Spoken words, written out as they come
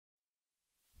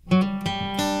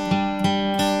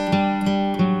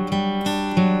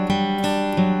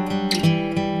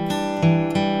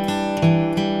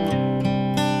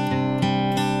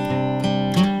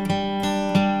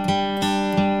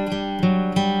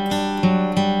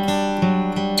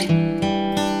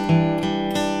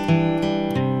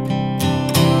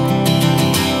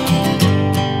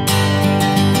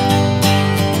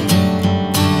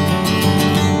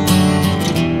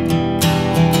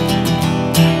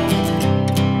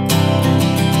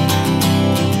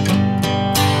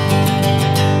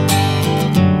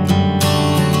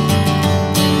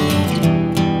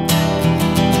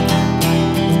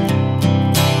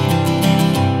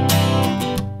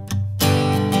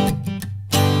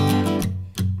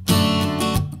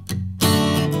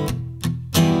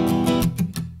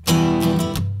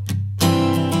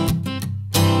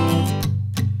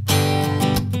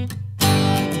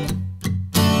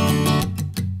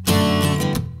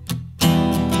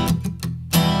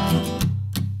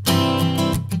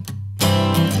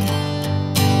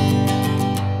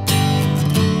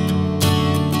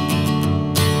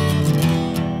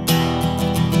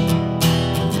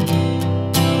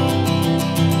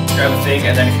grab a thing,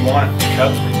 and then if you want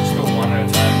cups, we just go one at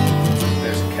a time.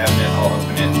 There's a cabinet, I'll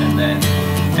open it,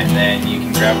 and then you can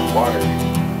grab water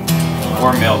or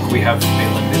milk. We have a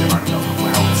limited amount of milk.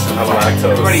 Wow, it's so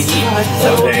lactose. Everybody eat.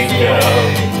 Thank you.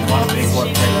 Want a big one?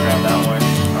 Grab that one.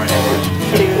 All right, everyone.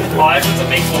 Oh, this one's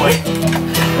a big boy.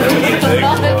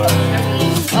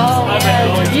 Oh,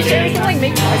 man. You sure you can like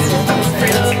make myself?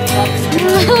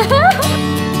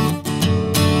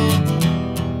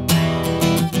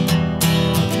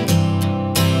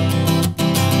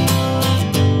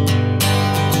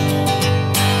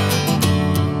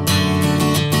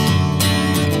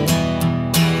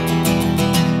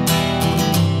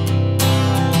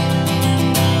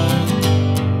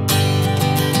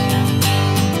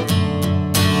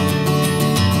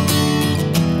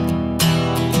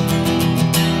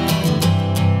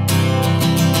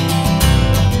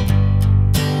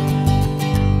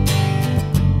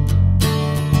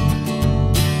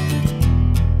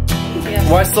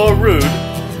 Why so rude?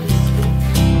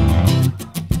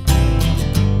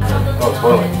 Oh, it's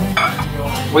boiling.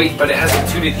 Wait, but it hasn't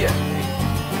tooted yet.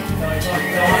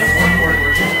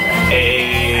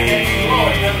 Hey.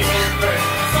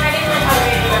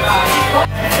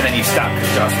 And then you stop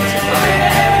because Josh was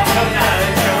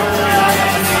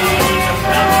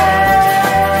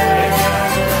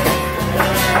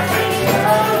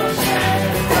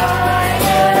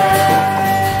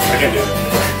I can do it.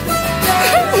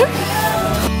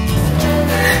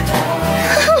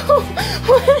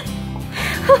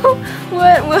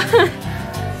 What?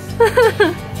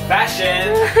 Fashion!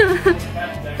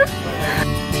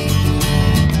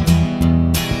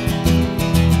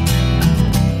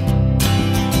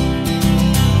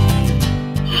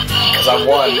 Because I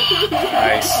won.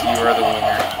 Nice, you are the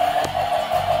winner.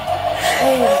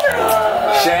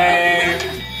 Shame!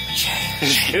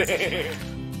 Shame!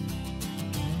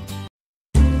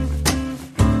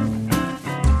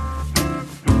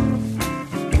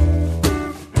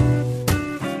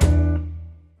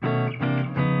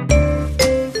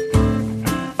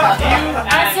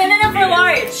 Synonym for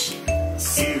large.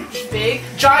 Huge. Big.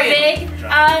 Giant! Big.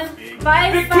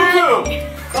 Big poo-poo!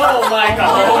 Oh my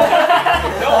god.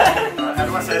 No.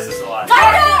 Everyone says this a lot.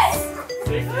 Virus!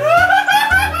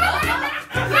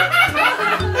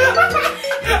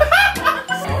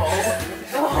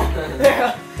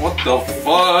 What the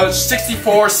fudge?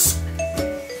 64.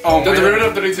 Oh, the derivative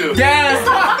of 32. Yes!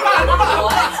 What?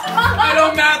 I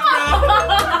don't math,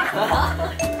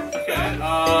 bro. Okay.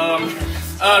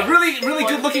 Really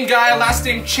good looking guy, last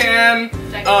name Chan.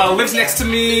 Lives next to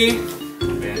me.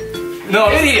 No,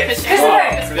 idiot.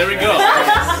 There we go.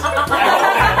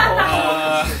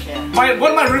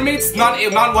 One of my roommates, not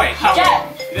white.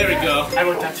 Jet. There we go. I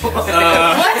wrote that too. What?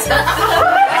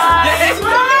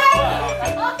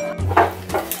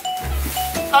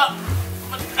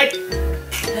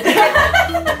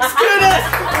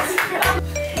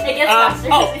 It gets faster.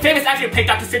 Oh, famous actor picked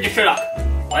up to straighten your shirt up.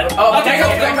 What? Oh, okay, go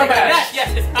back.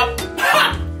 Yes, it's up.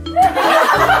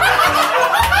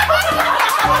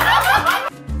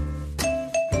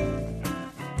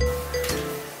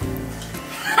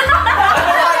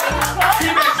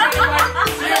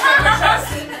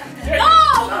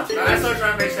 Dinosaur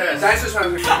trying to make sense. Dinosaur's trying to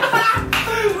make sense.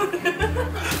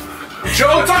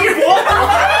 Joe, talk your what?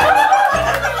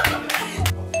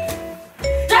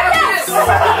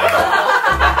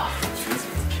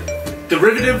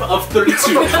 Derivative of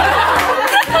 32.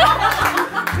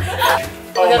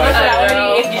 Oh my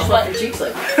god. If you just let your cheeks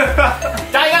look.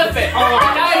 Die elephant. Oh,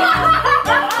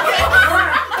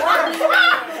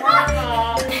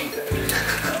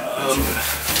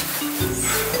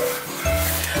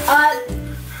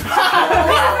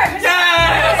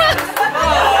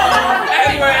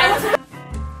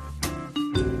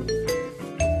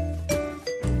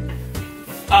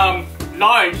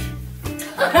 large.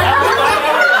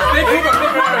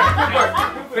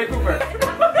 Big Cooper.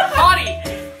 Hottie.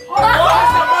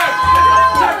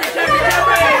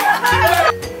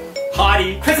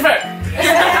 Hottie. Christopher.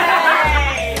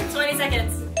 20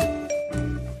 seconds.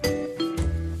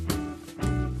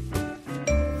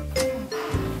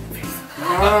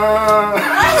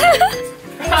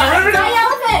 Die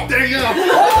elephant. There you go.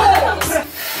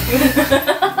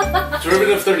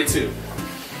 Derivative of 32.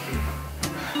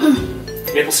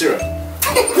 Maple syrup.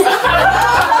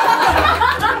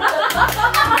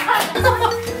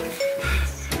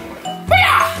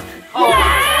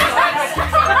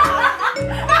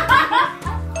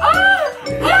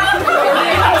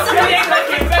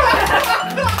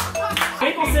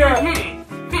 Maple syrup.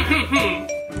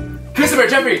 Christopher,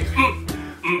 Jeffrey.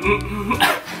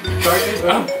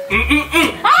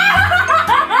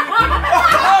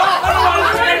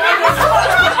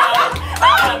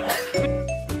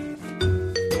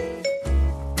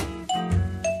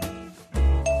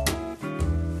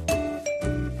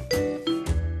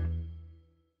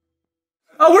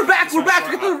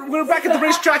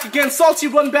 back again. Salty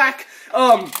run back.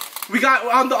 We got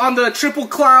on the triple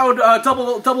cloud,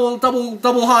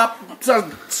 double hop,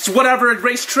 whatever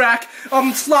racetrack.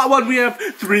 Slot 1 we have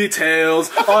Three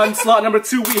Tails. On slot number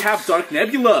 2 we have Dark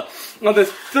Nebula. On the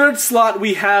 3rd slot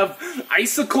we have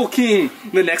Icicle King.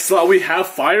 The next slot we have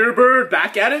Firebird,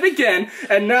 back at it again.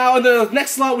 And now in the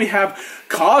next slot we have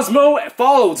Cosmo,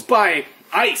 followed by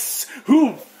Ice,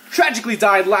 who tragically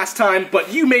died last time,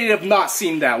 but you may have not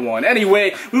seen that one.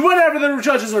 Anyway, whenever the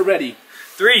judges are ready.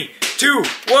 3, 2,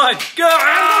 1, go!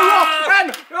 And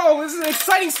this is an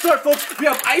exciting start, folks. We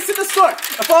have Ice at the start,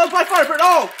 followed by Firebird.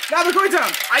 Oh, now they're going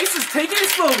down. Ice is taking it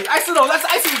slowly. That's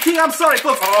Icicle King. I'm sorry,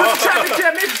 folks. That's a traffic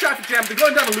jam, major traffic jam. They're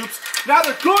going down the loops. Now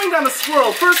they're going down the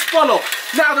swirl. First funnel.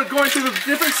 Now they're going through the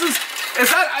differences. Is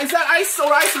that Ice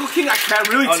or Icicle King? I can't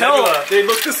really tell. Nebula. They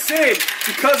look the same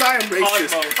because I am racist.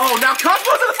 Cosmo. Oh, now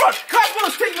Cosmo's in the front.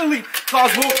 Cosmo is taking the lead.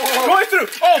 Cosmo going through.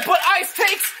 Oh, but Ice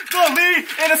takes the lead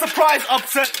in a surprise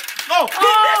upset. Oh, he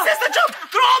misses the jump.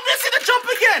 They're all missing the jump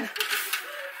again.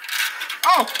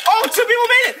 Oh, 2 people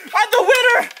made it. And the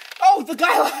winner. Oh, the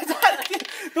guy.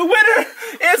 The winner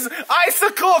is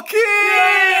Icicle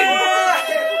King.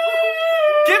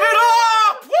 Give it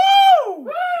up. Woo!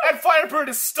 And Firebird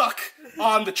is stuck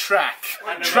on the track.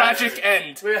 Tragic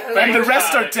end. And the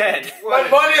rest are dead. My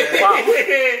buddy!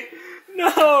 Wow.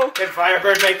 No! Can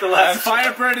Firebird make the left?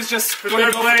 Firebird is just going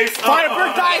to go. place.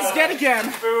 Firebird dies yet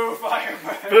again. Boo,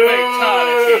 Firebird.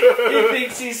 Boo! He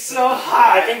thinks he's so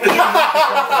hot.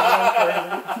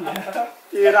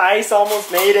 Dude, Ice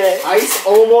almost made it. Ice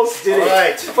almost did it.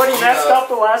 Alright. But he messed up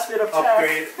the last bit of tech.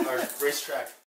 Upgrade our racetrack.